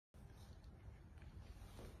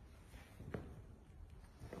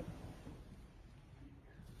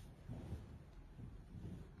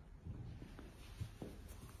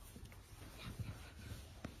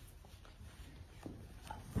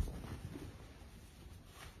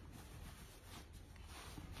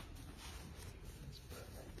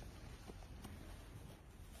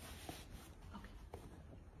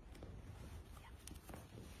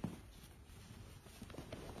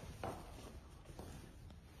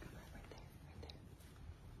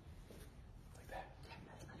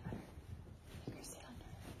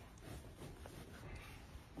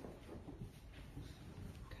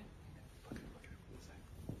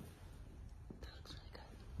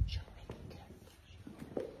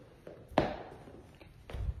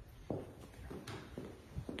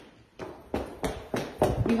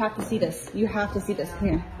You have to see this. You have to see this. Come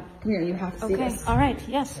here. Come here. You have to see this. Okay. All right.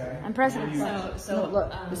 Yes. I'm present. So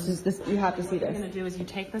look. This. You have to see this. What you're gonna do is you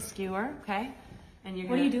take the skewer, okay? And you're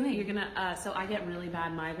gonna, what are you doing? You're gonna. So I get really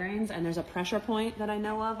bad migraines, and there's a pressure point that I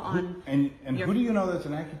know of on. And who do you know that's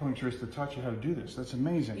an acupuncturist that taught you how to do this? That's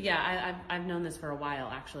amazing. Yeah, I've known this for a while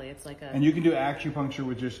actually. It's like a. And you can do acupuncture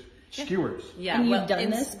with just skewers. Yeah, and you've done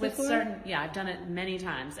this with before? certain. Yeah, I've done it many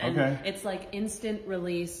times, and it's like instant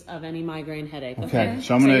release of any migraine headache. Okay,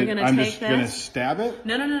 so I'm just gonna stab it.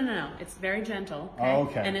 No. It's very gentle. Okay? Oh,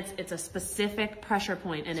 okay. And it's a specific pressure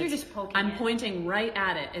point, and So you're just poking I'm it. pointing right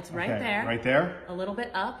at it. It's right there. Right there. A little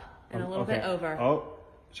bit up and a little bit over. Oh,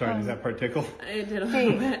 sorry. Does that part tickle? It did a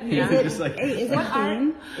little bit. Is Yeah. it, Just like- hey, is it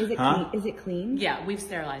clean? Is it clean? Is it clean? Yeah, we've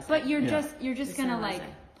sterilized it. But you're just gonna like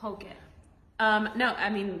sterilizing. poke it. No,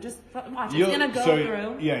 I mean, just watch. It's gonna go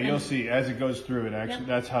through. Yeah, you'll see as it goes through. It actually,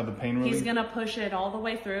 that's how the pain relief. He's gonna push it all the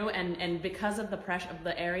way through, and because of the pressure of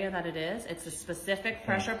the area that it is, it's a specific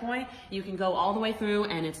pressure point. You can go all the way through,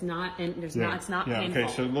 and it's not. And it's not painful.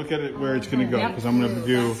 Okay, so look at it where it's gonna go because I'm gonna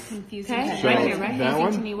do. That's confusing. Okay, So right here, right that here.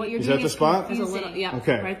 one. To me. What you're Is doing that the is spot? There's a confusing. little, yeah,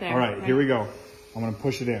 Okay. right there. All right, here we go. I'm gonna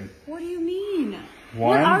push it in. What do you mean? One.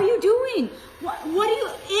 What are you doing? What are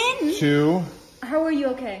you in? 2. How are you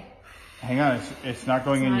okay? Hang on, it's not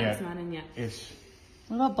going in yet. It's not in yet. It's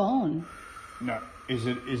What about bone? no. Is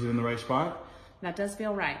it in the right spot? That does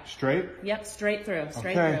feel right. Straight. Yep, straight through,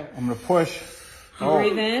 straight Okay. through. I'm gonna push.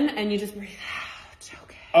 Breathe in, and you just breathe out.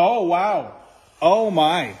 Okay. Oh wow. Oh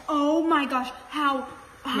my. Oh my gosh! How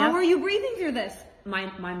are you breathing through this? My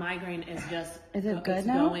migraine is just. Is it good it's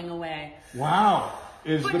now? going away. Wow.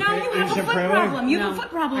 Is But the now pain, you have is a the foot pain problem. You have No, a foot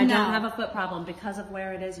problem I now. don't have a foot problem because of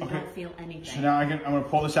where it is. You don't feel anything. So now I'm gonna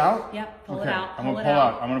pull this out. Yep, pull Okay, it out. I'm gonna pull it pull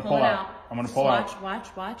out. out. I'm gonna pull it out. I'm gonna pull out.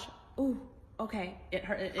 Watch. Ooh, okay. It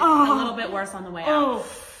hurt. It's a little bit worse on the way out.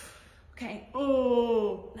 Okay.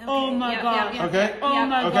 Oh my Yep, gosh. yep, Okay. yep, Oh yep.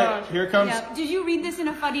 my Okay. gosh. Here comes. Yeah. Did you read this in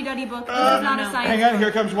a fuddy-duddy book? This is not a science Hang on. book.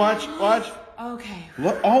 Here comes. Watch. Okay.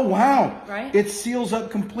 Look. Oh wow. Right? It seals up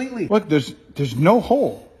completely. Look. There's no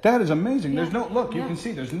hole. That is amazing. There's no look. You can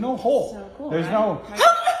see. There's no hole. So cool. There's right? no. Right?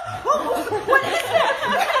 What is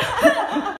that?